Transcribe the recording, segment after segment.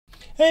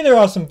Hey there,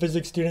 awesome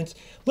physics students.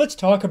 Let's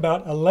talk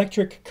about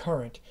electric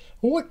current.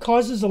 Well, what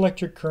causes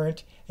electric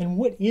current and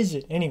what is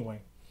it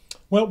anyway?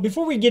 Well,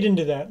 before we get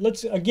into that,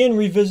 let's again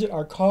revisit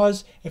our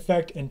cause,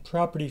 effect, and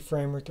property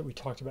framework that we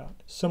talked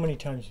about so many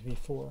times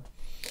before.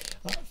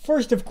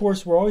 First, of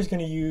course, we're always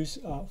going to use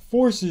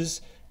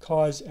forces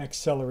cause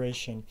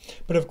acceleration.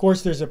 But of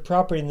course, there's a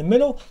property in the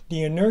middle,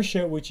 the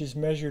inertia, which is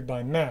measured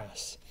by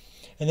mass.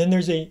 And then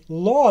there's a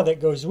law that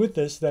goes with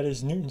this, that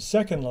is Newton's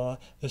second law.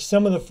 The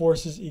sum of the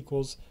forces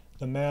equals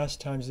the mass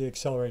times the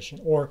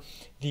acceleration, or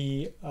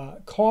the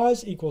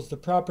cause equals the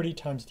property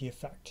times the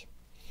effect.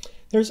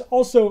 There's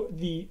also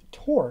the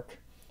torque,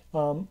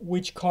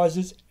 which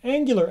causes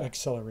angular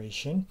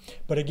acceleration.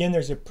 But again,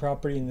 there's a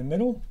property in the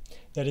middle.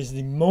 That is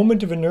the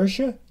moment of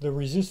inertia, the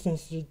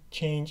resistance to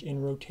change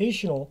in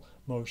rotational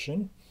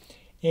motion.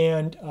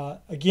 And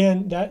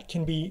again, that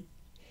can be,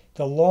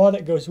 the law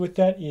that goes with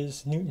that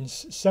is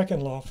Newton's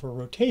second law for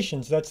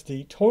rotations. That's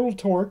the total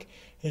torque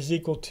is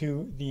equal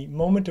to the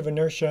moment of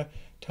inertia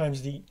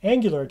times the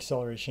angular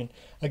acceleration.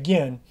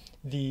 Again,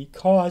 the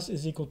cause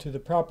is equal to the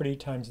property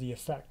times the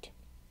effect.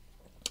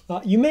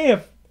 You may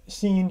have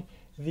seen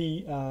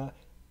the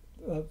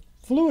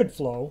fluid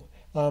flow,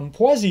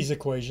 Poiseuille's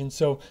equation.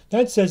 So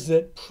that says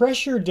that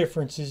pressure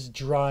differences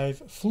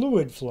drive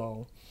fluid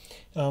flow.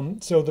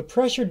 So the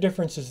pressure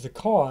difference is the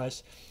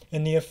cause,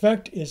 and the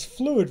effect is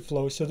fluid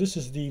flow. So this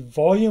is the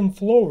volume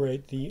flow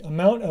rate, the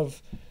amount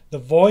of the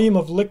volume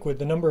of liquid,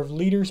 the number of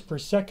liters per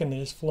second that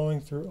is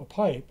flowing through a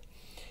pipe.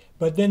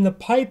 But then the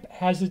pipe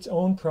has its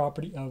own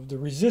property of the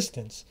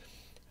resistance.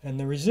 And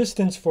the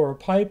resistance for a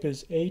pipe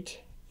is 8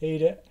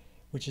 eta,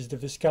 which is the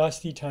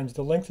viscosity times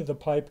the length of the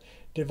pipe,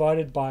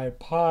 divided by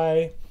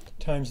pi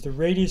times the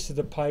radius of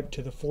the pipe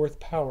to the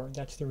fourth power.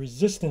 That's the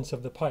resistance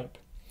of the pipe.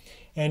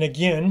 And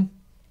again,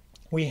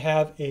 we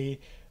have a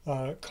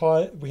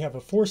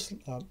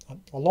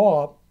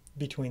law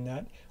between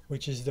that,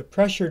 which is the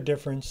pressure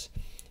difference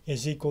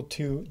is equal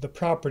to the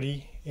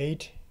property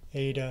 8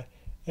 eta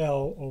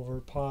L over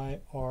pi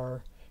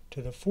r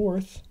to the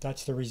fourth,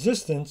 that's the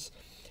resistance,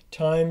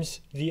 times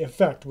the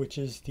effect, which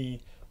is the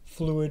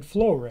fluid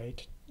flow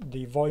rate,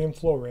 the volume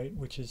flow rate,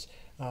 which is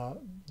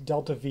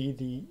delta V,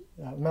 the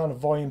amount of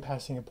volume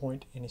passing a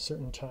point in a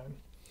certain time.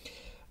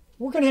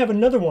 We're going to have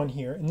another one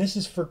here, and this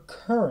is for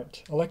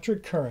current,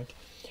 electric current.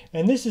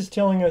 And this is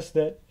telling us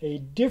that a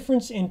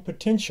difference in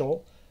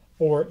potential,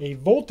 or a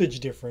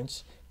voltage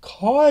difference,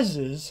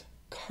 causes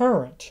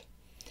current.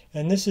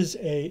 And this is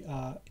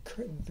the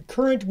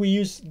current, we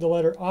use the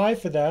letter I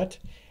for that,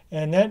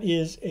 and that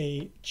is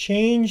a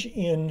change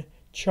in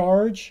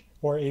charge,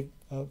 or a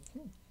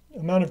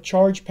amount of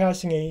charge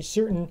passing a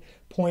certain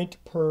point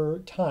per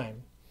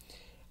time.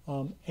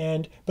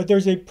 But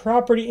there's a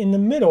property in the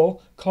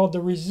middle called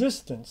the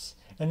resistance,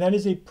 and that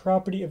is a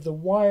property of the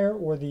wire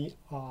or the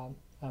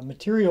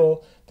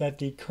material that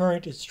the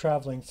current is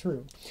traveling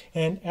through.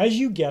 And as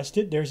you guessed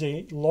it, there's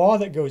a law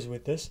that goes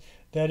with this,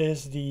 that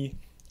is the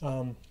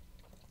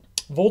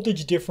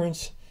voltage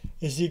difference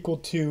is equal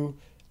to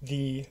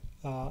the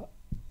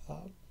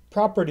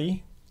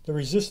property, the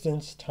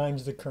resistance,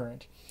 times the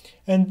current.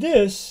 And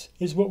this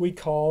is what we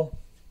call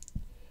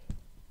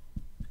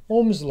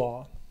Ohm's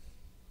law.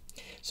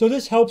 So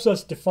this helps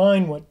us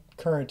define what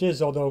current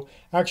is, although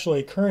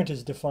actually current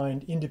is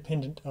defined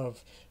independent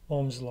of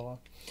Ohm's law.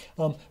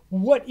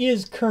 What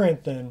is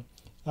current then?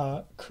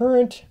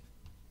 Current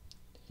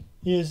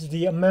is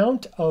the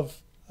amount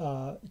of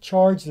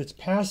charge that's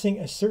passing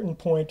a certain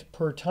point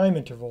per time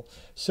interval.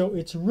 So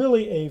it's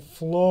really a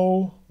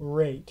flow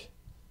rate.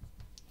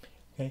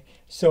 Okay,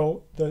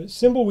 so the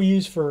symbol we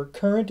use for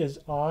current is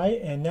I,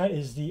 and that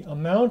is the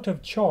amount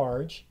of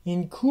charge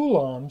in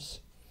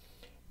coulombs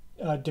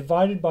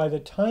divided by the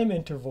time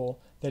interval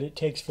that it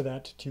takes for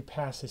that to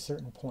pass a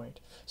certain point.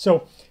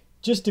 So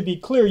just to be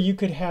clear, you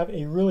could have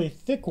a really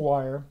thick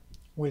wire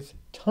with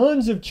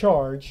tons of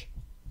charge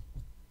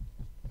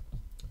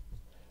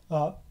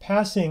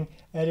passing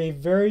at a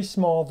very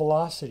small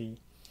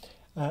velocity.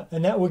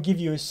 And that will give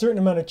you a certain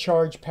amount of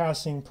charge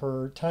passing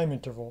per time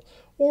interval.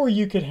 Or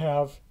you could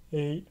have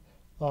a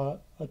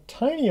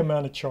tiny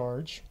amount of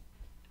charge,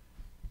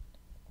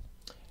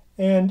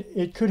 and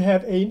it could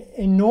have an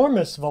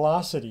enormous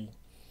velocity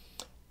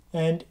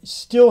and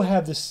still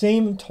have the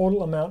same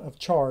total amount of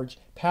charge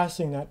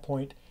passing that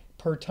point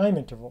per time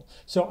interval.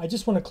 So I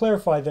just want to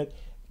clarify that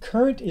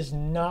current is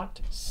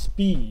not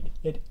speed.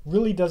 It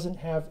really doesn't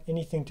have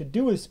anything to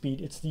do with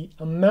speed. It's the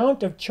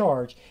amount of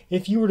charge.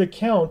 If you were to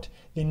count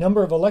the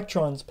number of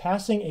electrons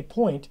passing a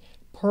point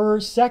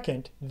per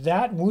second,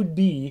 that would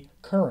be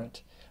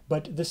current.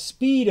 But the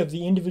speed of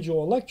the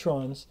individual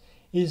electrons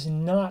is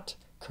not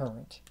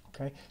current.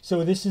 Okay?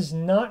 So this is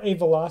not a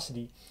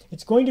velocity.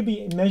 It's going to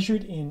be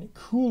measured in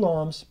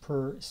coulombs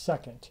per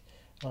second,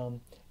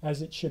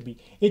 as it should be.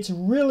 It's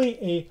really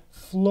a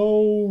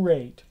flow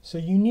rate. So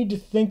you need to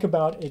think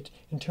about it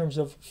in terms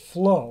of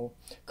flow.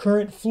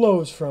 Current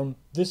flows from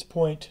this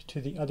point to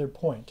the other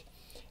point.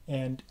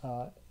 And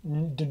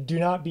do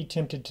not be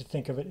tempted to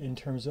think of it in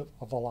terms of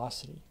a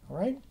velocity. All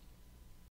right?